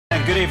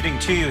And good evening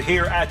to you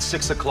here at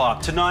 6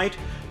 o'clock. Tonight,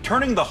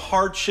 turning the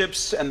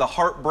hardships and the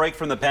heartbreak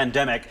from the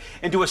pandemic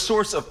into a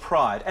source of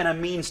pride and a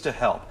means to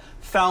help.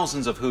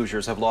 Thousands of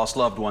Hoosiers have lost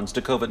loved ones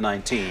to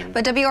COVID-19.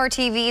 But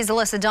WRTV's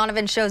Alyssa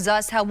Donovan shows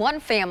us how one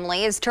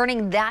family is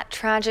turning that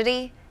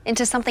tragedy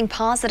into something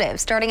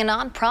positive, starting a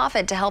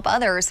nonprofit to help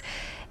others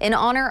in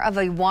honor of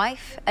a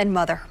wife and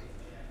mother.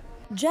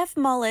 Jeff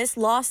Mullis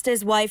lost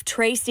his wife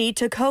Tracy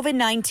to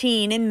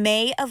COVID-19 in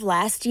May of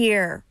last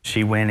year.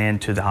 She went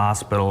into the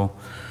hospital,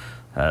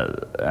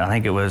 I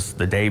think it was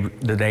the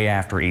day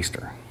after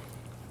Easter,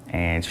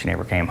 and she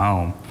never came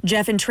home.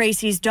 Jeff and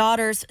Tracy's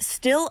daughters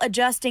still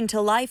adjusting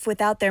to life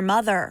without their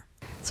mother.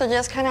 So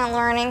just kind of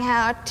learning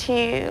how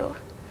to,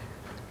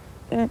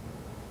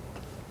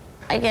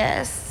 I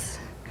guess,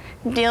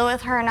 deal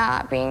with her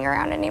not being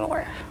around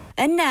anymore.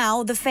 And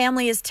now the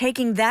family is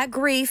taking that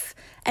grief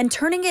and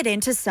turning it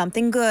into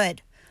something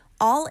good,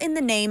 all in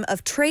the name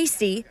of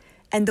Tracy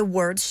and the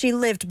words she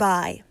lived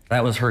by.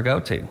 That was her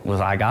go-to,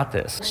 was "I got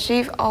this."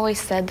 She always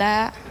said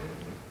that,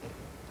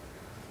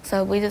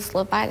 so we just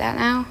live by that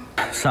now.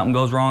 Something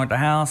goes wrong at the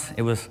house,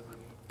 it was,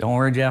 "Don't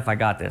worry, Jeff, I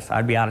got this."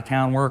 I'd be out of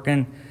town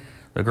working.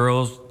 The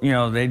girls, you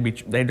know,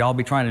 they'd all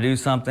be trying to do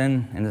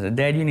something, and they said,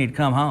 "Dad, you need to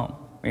come home.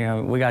 You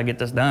know, we got to get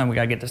this done. We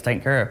got to get this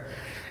taken care of."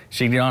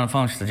 She'd get on the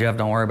phone. She said, "Jeff,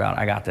 don't worry about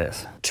it. I got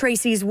this."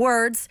 Tracy's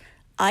words,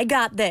 "I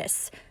got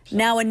this."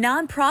 Now a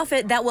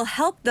nonprofit that will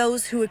help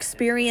those who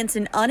experience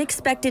an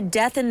unexpected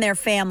death in their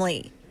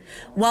family.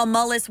 While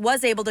Mullis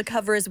was able to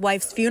cover his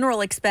wife's funeral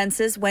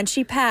expenses when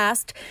she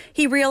passed,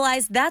 he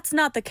realized that's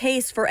not the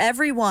case for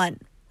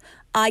everyone.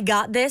 I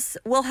Got This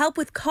will help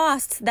with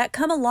costs that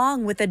come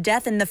along with a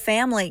death in the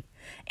family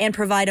and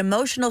provide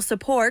emotional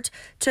support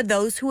to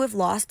those who have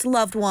lost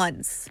loved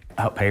ones.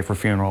 Help pay for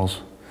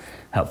funerals,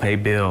 help pay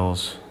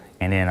bills,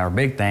 and then our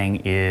big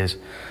thing is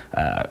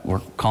we're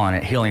calling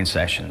it healing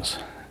sessions.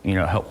 You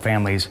know, help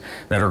families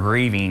that are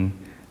grieving,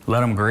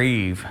 let them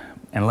grieve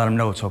and let them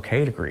know it's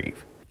okay to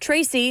grieve.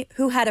 Tracy,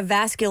 who had a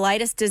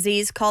vasculitis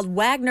disease called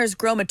Wagner's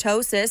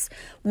chromatosis,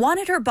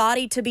 wanted her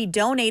body to be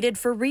donated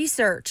for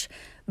research.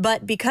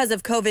 But because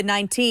of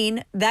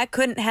COVID-19, that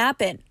couldn't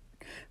happen.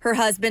 Her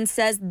husband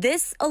says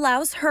this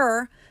allows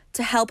her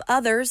to help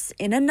others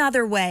in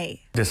another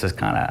way. This is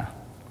kind of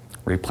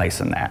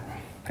replacing that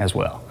as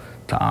well,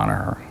 to honor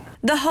her.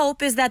 The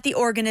hope is that the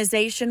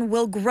organization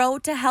will grow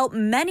to help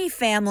many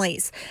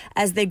families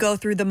as they go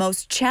through the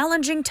most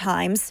challenging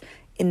times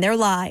in their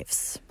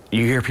lives.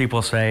 You hear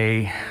people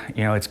say,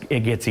 you know,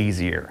 it gets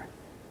easier,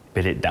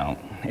 but it don't.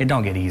 It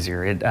don't get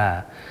easier. It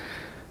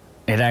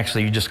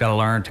actually, you just got to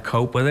learn to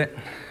cope with it,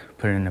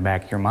 put it in the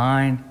back of your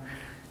mind,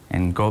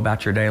 and go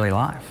about your daily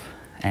life.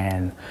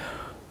 And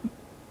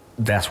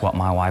that's what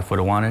my wife would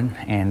have wanted,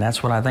 and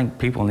that's what I think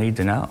people need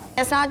to know.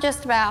 It's not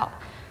just about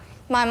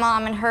my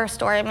mom and her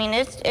story. I mean,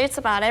 it's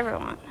about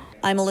everyone.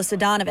 I'm Alyssa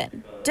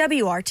Donovan,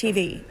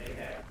 WRTV.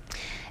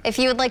 If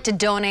you would like to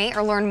donate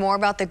or learn more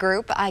about the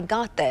group I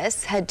Got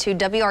This, head to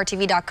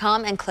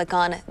WRTV.com and click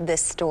on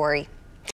this story.